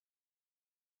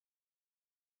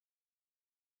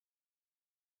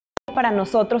para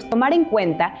nosotros tomar en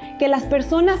cuenta que las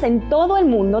personas en todo el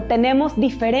mundo tenemos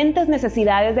diferentes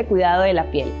necesidades de cuidado de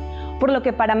la piel, por lo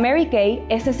que para Mary Kay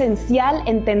es esencial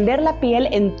entender la piel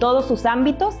en todos sus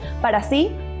ámbitos para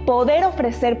así poder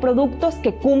ofrecer productos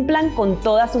que cumplan con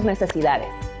todas sus necesidades.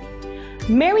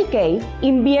 Mary Kay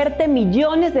invierte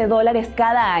millones de dólares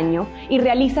cada año y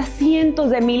realiza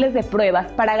cientos de miles de pruebas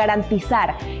para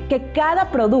garantizar que cada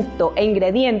producto e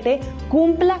ingrediente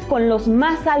cumpla con los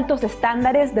más altos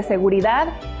estándares de seguridad,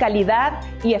 calidad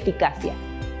y eficacia.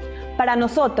 Para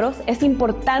nosotros es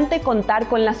importante contar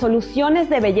con las soluciones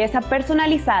de belleza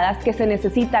personalizadas que se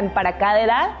necesitan para cada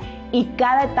edad y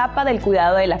cada etapa del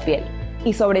cuidado de la piel,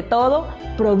 y sobre todo,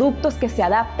 productos que se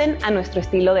adapten a nuestro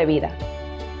estilo de vida.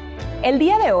 El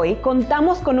día de hoy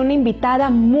contamos con una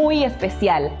invitada muy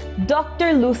especial,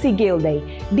 Dr. Lucy Gildea,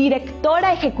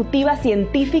 Directora Ejecutiva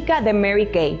Científica de Mary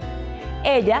Kay.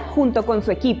 Ella, junto con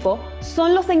su equipo,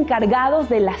 son los encargados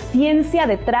de la ciencia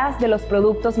detrás de los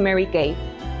productos Mary Kay.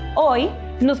 Hoy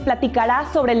nos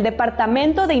platicará sobre el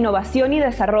Departamento de Innovación y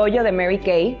Desarrollo de Mary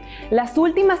Kay, las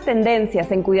últimas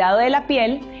tendencias en cuidado de la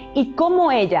piel y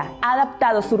cómo ella ha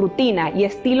adaptado su rutina y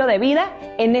estilo de vida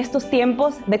en estos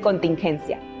tiempos de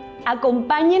contingencia.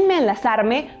 Acompáñenme a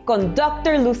enlazarme con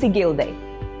Dr. Lucy Gildea.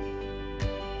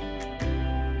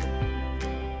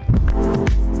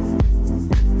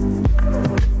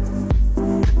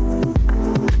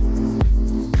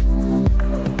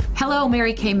 Hello,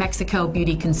 Mary Kay Mexico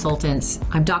Beauty Consultants.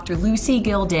 I'm Dr. Lucy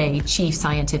Gildea, Chief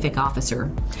Scientific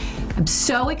Officer. I'm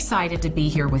so excited to be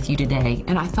here with you today,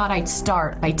 and I thought I'd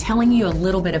start by telling you a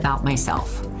little bit about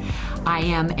myself. I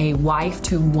am a wife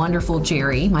to wonderful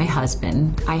Jerry, my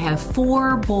husband. I have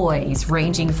 4 boys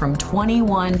ranging from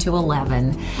 21 to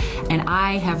 11, and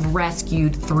I have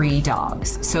rescued 3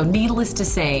 dogs. So needless to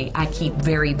say, I keep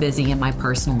very busy in my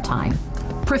personal time.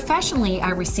 Professionally, I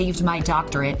received my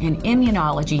doctorate in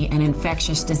immunology and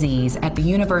infectious disease at the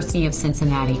University of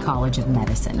Cincinnati College of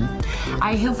Medicine.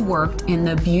 I have worked in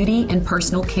the beauty and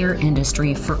personal care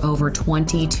industry for over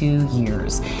 22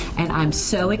 years, and I'm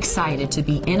so excited to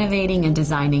be innovating and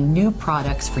designing new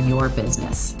products for your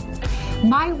business.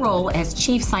 My role as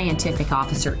Chief Scientific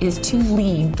Officer is to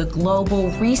lead the global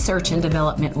research and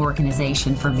development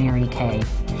organization for Mary Kay.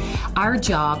 Our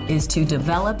job is to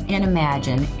develop and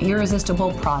imagine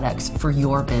irresistible products for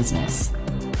your business.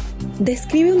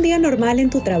 Describe un día normal en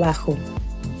tu trabajo.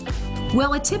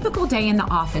 Well, a typical day in the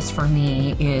office for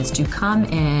me is to come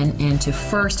in and to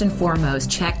first and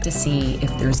foremost check to see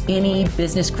if there's any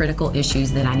business critical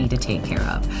issues that I need to take care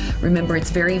of. Remember, it's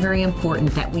very, very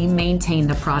important that we maintain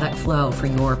the product flow for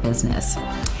your business.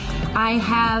 I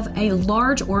have a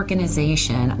large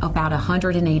organization, about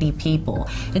 180 people,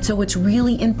 and so it's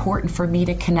really important for me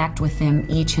to connect with them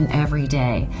each and every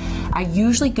day. I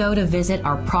usually go to visit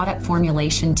our product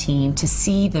formulation team to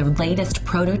see the latest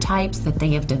prototypes that they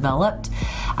have developed.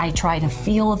 I try to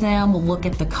feel them, look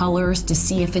at the colors to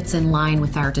see if it's in line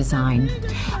with our design.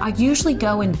 I usually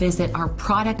go and visit our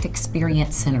Product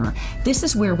Experience Center. This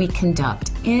is where we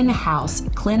conduct in-house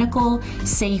clinical,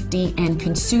 safety, and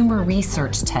consumer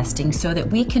research testing so that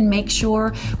we can make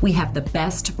sure we have the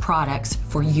best products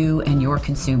for you and your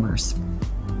consumers.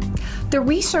 The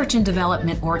Research and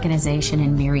Development Organization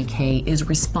in Mary Kay is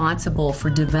responsible for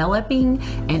developing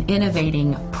and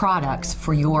innovating products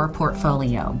for your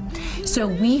portfolio. So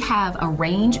we have a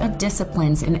range of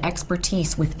disciplines and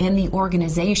expertise within the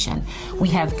organization. We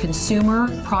have consumer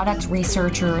product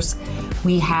researchers,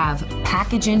 we have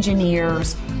package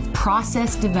engineers,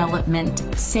 process development,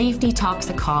 safety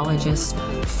toxicologists,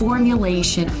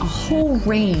 formulation, a whole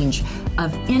range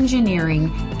of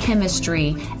engineering,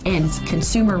 chemistry, and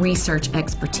consumer research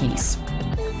expertise.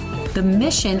 The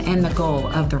mission and the goal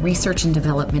of the Research and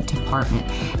Development Department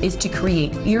is to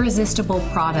create irresistible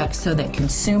products so that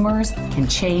consumers can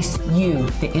chase you,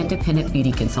 the independent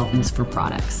beauty consultants, for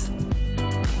products.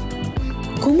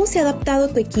 ¿Cómo se ha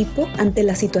adaptado tu equipo ante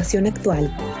la situación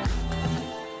actual?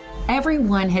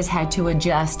 Everyone has had to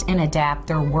adjust and adapt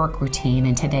their work routine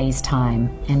in today's time,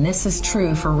 and this is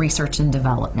true for research and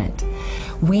development.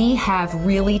 We have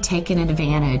really taken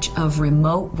advantage of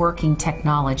remote working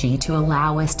technology to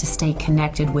allow us to stay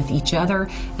connected with each other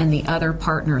and the other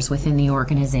partners within the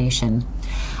organization.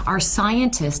 Our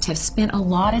scientists have spent a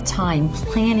lot of time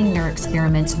planning their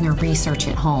experiments and their research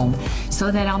at home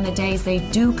so that on the days they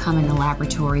do come in the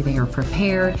laboratory, they are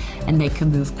prepared and they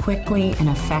can move quickly and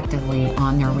effectively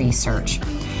on their research.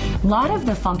 A lot of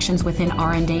the functions within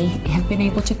R&D have been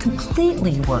able to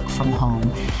completely work from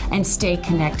home and stay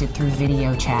connected through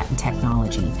video chat and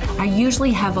technology. I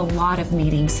usually have a lot of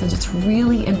meetings, so it's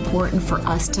really important for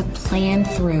us to plan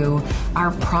through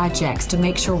our projects to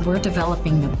make sure we're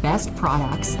developing the best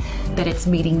products, that it's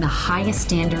meeting the highest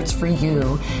standards for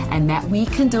you, and that we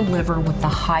can deliver with the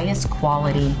highest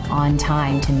quality on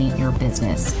time to meet your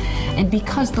business. And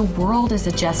because the world is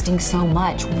adjusting so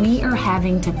much, we are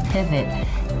having to pivot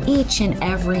each and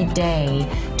every day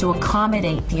to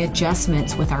accommodate the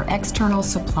adjustments with our external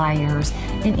suppliers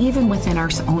and even within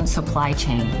our own supply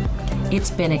chain.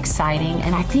 It's been exciting,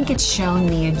 and I think it's shown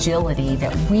the agility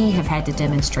that we have had to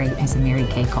demonstrate as a Mary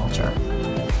Kay culture.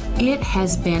 It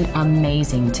has been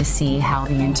amazing to see how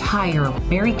the entire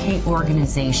Mary Kay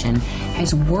organization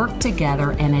has worked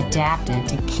together and adapted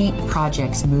to keep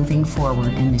projects moving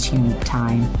forward in this unique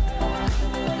time.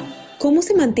 ¿Cómo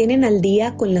se mantienen al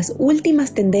día con las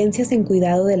últimas tendencias en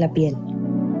cuidado de la piel?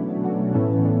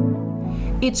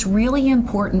 It's really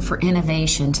important for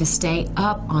innovation to stay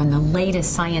up on the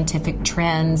latest scientific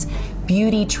trends,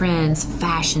 beauty trends,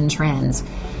 fashion trends.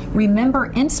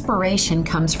 Remember, inspiration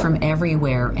comes from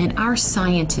everywhere, and our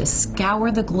scientists scour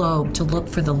the globe to look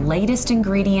for the latest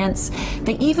ingredients.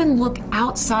 They even look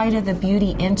outside of the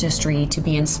beauty industry to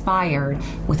be inspired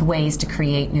with ways to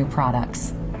create new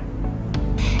products.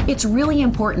 It's really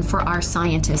important for our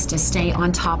scientists to stay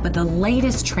on top of the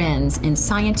latest trends in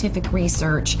scientific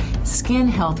research, skin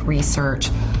health research,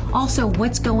 also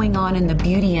what's going on in the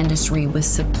beauty industry with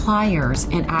suppliers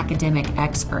and academic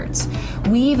experts.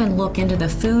 We even look into the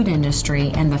food industry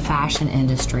and the fashion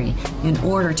industry in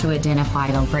order to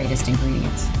identify the greatest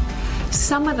ingredients.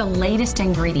 Some of the latest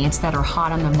ingredients that are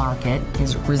hot on the market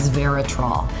is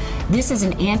resveratrol. This is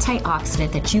an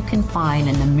antioxidant that you can find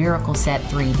in the Miracle Set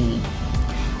 3D.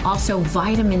 Also,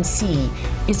 vitamin C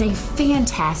is a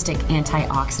fantastic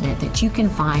antioxidant that you can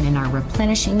find in our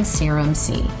replenishing serum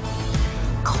C.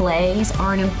 Clays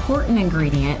are an important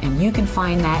ingredient, and you can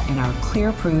find that in our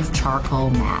clear-proof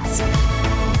charcoal mask.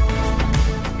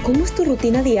 ¿Cómo es tu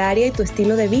rutina diaria y tu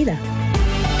estilo de vida?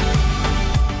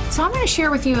 So I'm going to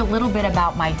share with you a little bit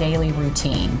about my daily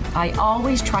routine. I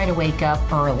always try to wake up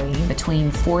early,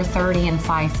 between 4:30 and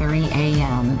 5:30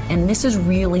 a.m. And this is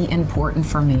really important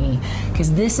for me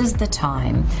because this is the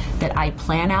time that I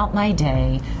plan out my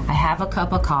day, I have a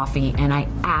cup of coffee, and I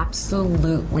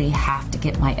absolutely have to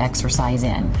get my exercise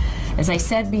in. As I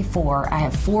said before, I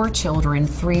have 4 children,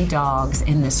 3 dogs,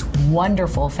 and this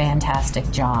wonderful, fantastic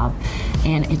job.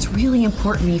 And it's really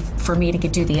important for me to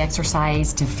do the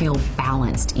exercise to feel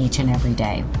balanced each and every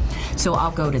day. So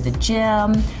I'll go to the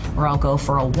gym or I'll go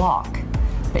for a walk.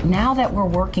 But now that we're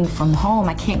working from home,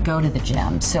 I can't go to the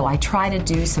gym. So I try to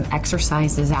do some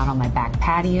exercises out on my back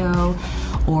patio,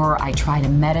 or I try to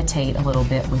meditate a little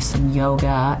bit with some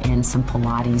yoga and some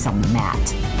Pilates on the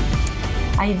mat.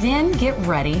 I then get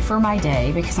ready for my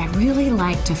day because I really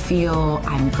like to feel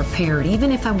I'm prepared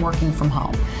even if I'm working from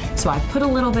home. So I put a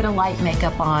little bit of light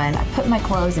makeup on, I put my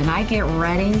clothes, and I get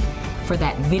ready for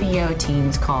that video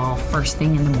Teams call first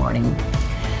thing in the morning.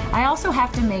 I also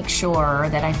have to make sure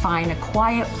that I find a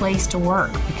quiet place to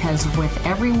work because with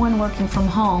everyone working from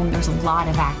home, there's a lot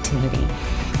of activity.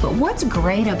 But what's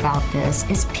great about this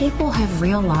is people have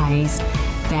realized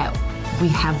that we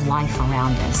have life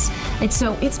around us. And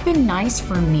so it's been nice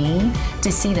for me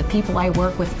to see the people I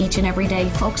work with each and every day.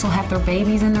 Folks will have their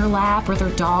babies in their lap or their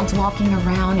dogs walking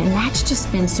around, and that's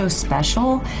just been so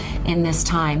special in this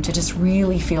time to just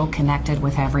really feel connected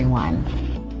with everyone.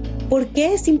 ¿Por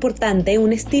qué es importante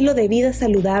un estilo de vida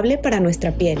saludable para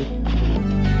nuestra piel?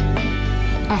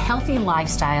 A healthy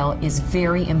lifestyle is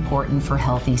very important for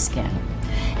healthy skin.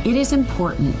 It is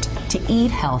important to eat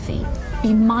healthy,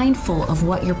 be mindful of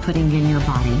what you're putting in your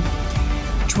body,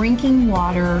 drinking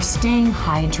water, staying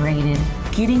hydrated,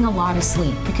 getting a lot of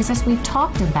sleep, because as we've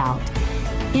talked about,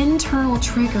 internal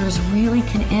triggers really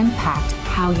can impact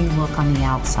how you look on the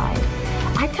outside.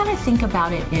 I kind of think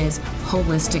about it as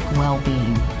holistic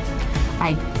well-being.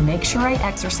 I make sure I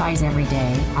exercise every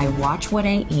day, I watch what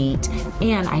I eat,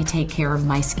 and I take care of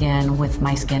my skin with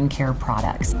my skincare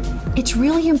products. It's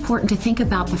really important to think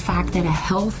about the fact that a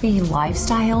healthy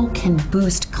lifestyle can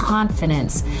boost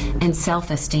confidence and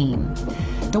self-esteem.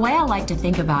 The way I like to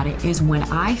think about it is when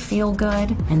I feel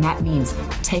good, and that means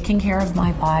taking care of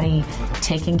my body,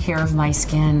 taking care of my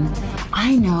skin,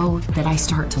 I know that I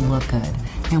start to look good.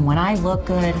 And when I look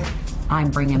good, I'm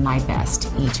bringing my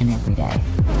best each and every day.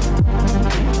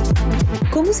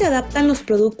 ¿Cómo se adaptan los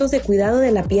productos de cuidado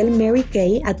de la piel Mary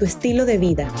Kay a tu estilo de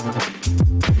vida?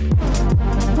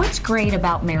 What's great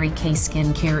about Mary Kay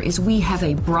Skincare is we have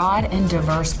a broad and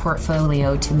diverse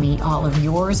portfolio to meet all of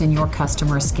yours and your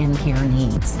customers' skincare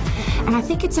needs. And I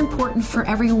think it's important for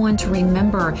everyone to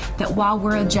remember that while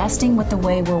we're adjusting with the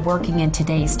way we're working in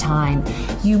today's time,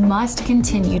 you must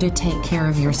continue to take care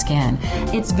of your skin.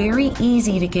 It's very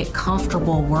easy to get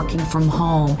comfortable working from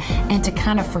home and to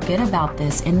kind of forget about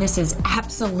this, and this is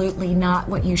absolutely not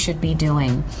what you should be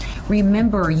doing.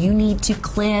 Remember, you need to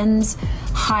cleanse,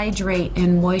 hydrate,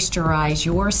 and moisturize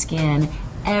your skin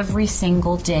every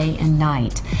single day and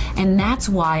night. And that's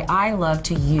why I love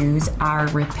to use our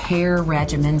Repair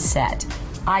Regimen set.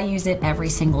 I use it every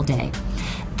single day.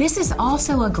 This is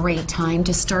also a great time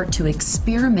to start to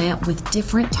experiment with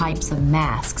different types of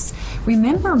masks.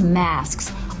 Remember,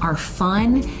 masks are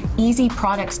fun, easy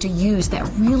products to use that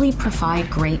really provide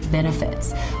great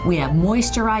benefits. We have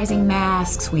moisturizing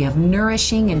masks, we have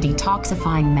nourishing and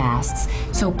detoxifying masks.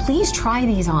 So please try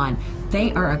these on.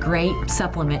 They are a great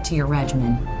supplement to your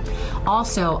regimen.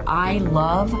 Also, I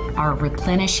love our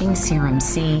replenishing serum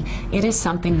C. It is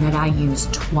something that I use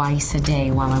twice a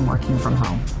day while I'm working from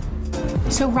home.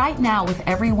 So right now, with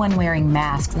everyone wearing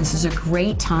masks, this is a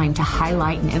great time to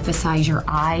highlight and emphasize your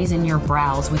eyes and your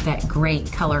brows with that great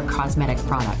color cosmetic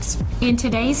products. In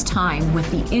today's time, with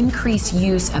the increased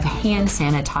use of hand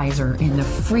sanitizer and the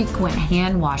frequent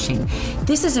hand washing,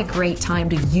 this is a great time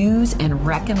to use and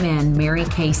recommend Mary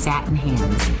Kay Satin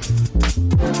Hands.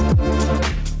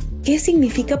 ¿Qué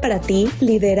significa para ti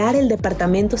liderar el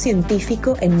departamento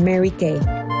científico en Mary Kay?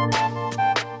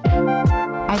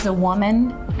 As a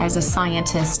woman, as a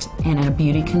scientist, and a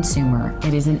beauty consumer,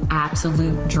 it is an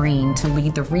absolute dream to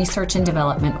lead the research and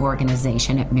development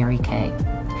organization at Mary Kay.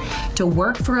 To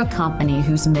work for a company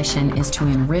whose mission is to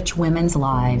enrich women's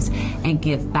lives and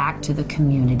give back to the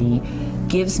community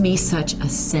gives me such a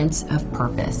sense of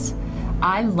purpose.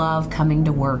 I love coming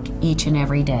to work each and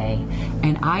every day,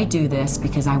 and I do this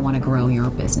because I want to grow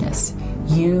your business.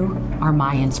 You are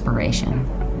my inspiration.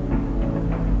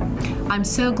 I'm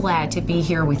so glad to be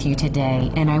here with you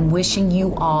today, and I'm wishing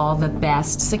you all the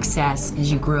best success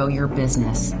as you grow your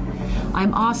business.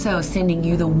 I'm also sending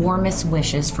you the warmest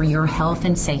wishes for your health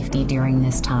and safety during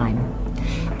this time.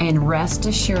 And rest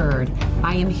assured,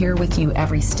 I am here with you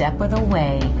every step of the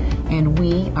way, and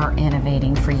we are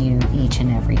innovating for you each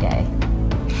and every day.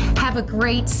 Have a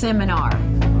great seminar.